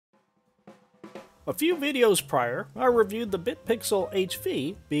A few videos prior, I reviewed the BitPixel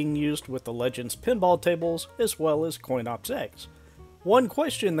HV being used with the Legends pinball tables as well as CoinOps X. One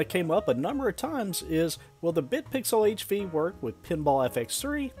question that came up a number of times is, will the BitPixel HV work with Pinball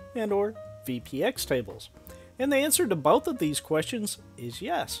FX3 and or VPX tables? And the answer to both of these questions is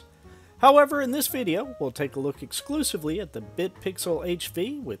yes. However, in this video, we'll take a look exclusively at the BitPixel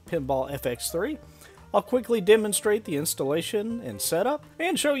HV with Pinball FX3. I'll quickly demonstrate the installation and setup,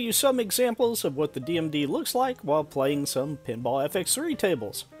 and show you some examples of what the DMD looks like while playing some Pinball FX3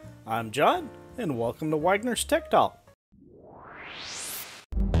 tables. I'm John, and welcome to Wagner's Tech Talk.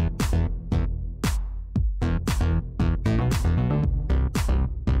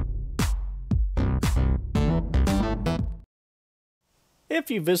 If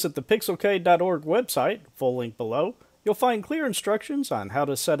you visit the Pixelcade.org website, full link below, you'll find clear instructions on how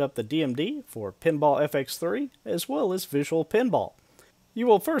to set up the DMD for Pinball FX3 as well as Visual Pinball. You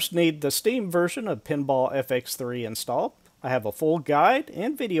will first need the Steam version of Pinball FX3 installed. I have a full guide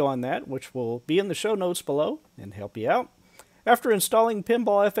and video on that, which will be in the show notes below and help you out. After installing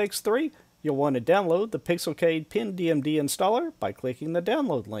Pinball FX3, you'll want to download the Pixelcade PinDMD installer by clicking the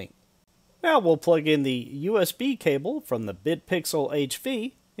download link. Now we'll plug in the USB cable from the BitPixel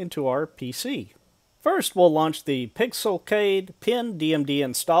HV into our PC. First, we'll launch the Pixelcade PinDMD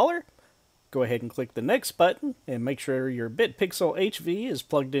installer. Go ahead and click the Next button and make sure your BitPixel HV is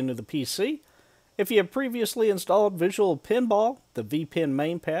plugged into the PC. If you have previously installed Visual Pinball, the VPin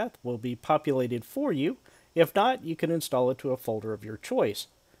main path will be populated for you. If not, you can install it to a folder of your choice.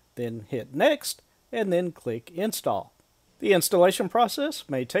 Then hit Next and then click Install. The installation process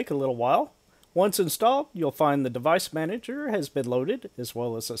may take a little while. Once installed, you'll find the device manager has been loaded, as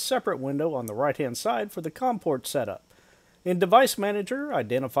well as a separate window on the right-hand side for the COM port setup. In Device Manager,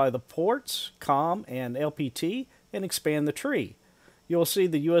 identify the ports, COM and LPT, and expand the tree. You'll see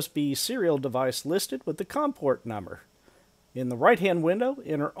the USB serial device listed with the COM port number. In the right-hand window,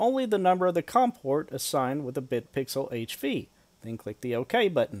 enter only the number of the COM port assigned with the BitPixel HV. Then click the OK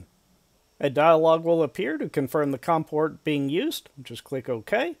button. A dialog will appear to confirm the COM port being used. Just click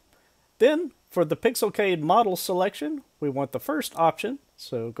OK. Then, for the Pixelcade model selection, we want the first option,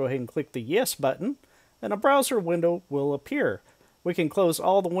 so go ahead and click the Yes button, and a browser window will appear. We can close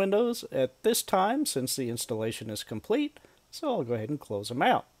all the windows at this time since the installation is complete, so I'll go ahead and close them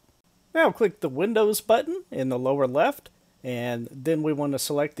out. Now click the Windows button in the lower left, and then we want to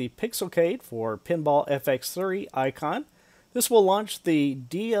select the Pixelcade for Pinball FX3 icon. This will launch the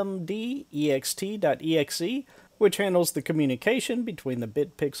DMD ext.exe, which handles the communication between the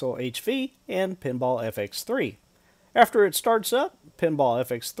BitPixel HV and Pinball FX3. After it starts up, Pinball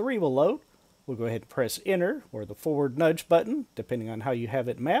FX3 will load. We'll go ahead and press Enter, or the forward nudge button, depending on how you have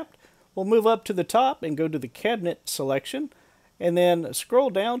it mapped. We'll move up to the top and go to the cabinet selection, and then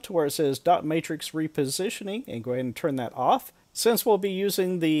scroll down to where it says Dot Matrix Repositioning, and go ahead and turn that off. Since we'll be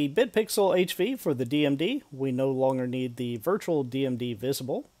using the BitPixel HV for the DMD, we no longer need the virtual DMD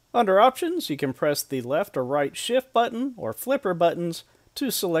visible. Under Options, you can press the left or right Shift button or flipper buttons to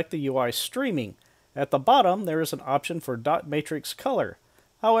select the UI streaming. At the bottom, there is an option for dot matrix color.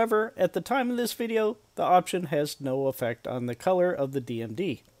 However, at the time of this video, the option has no effect on the color of the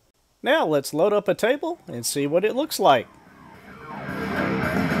DMD. Now let's load up a table and see what it looks like.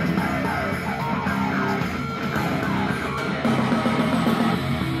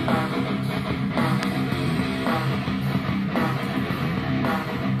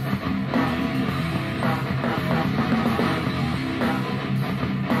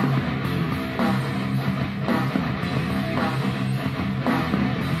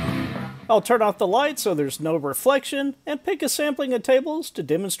 I'll turn off the light so there's no reflection, and pick a sampling of tables to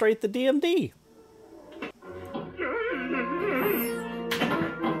demonstrate the DMD.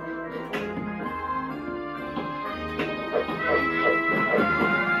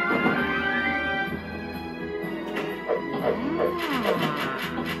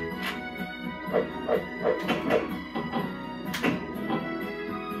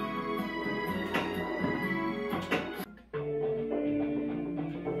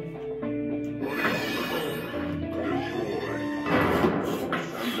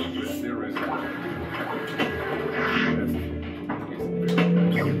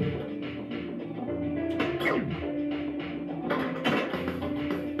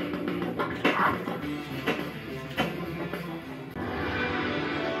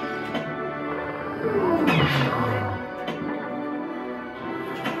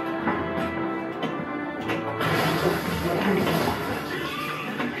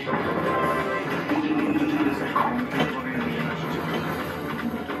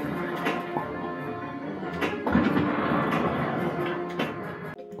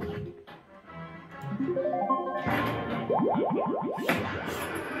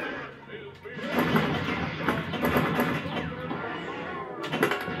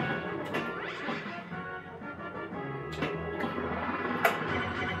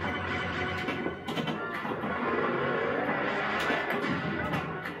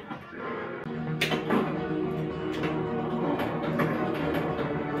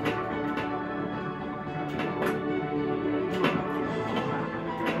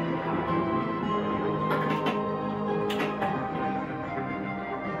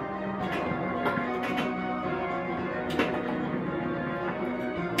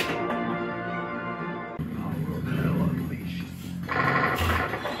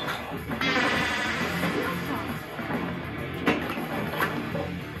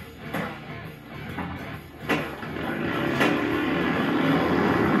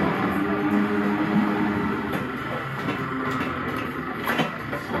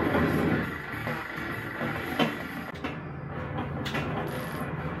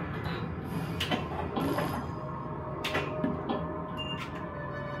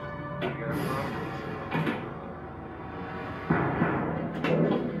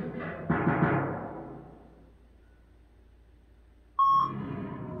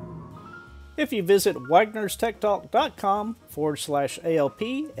 If you visit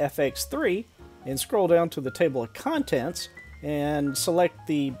wagnerstechtalk.com/ALP FX3 and scroll down to the table of contents and select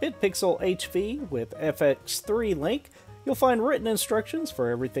the BitPixel HV with FX3 link, you'll find written instructions for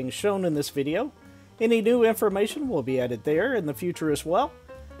everything shown in this video. Any new information will be added there in the future as well.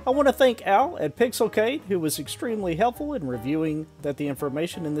 I want to thank Al at Pixelcade, who was extremely helpful in reviewing that the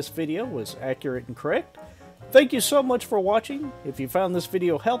information in this video was accurate and correct. Thank you so much for watching. If you found this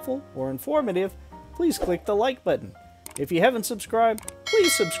video helpful or informative, please click the like button. If you haven't subscribed,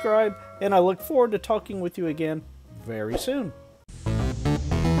 please subscribe, and I look forward to talking with you again very soon.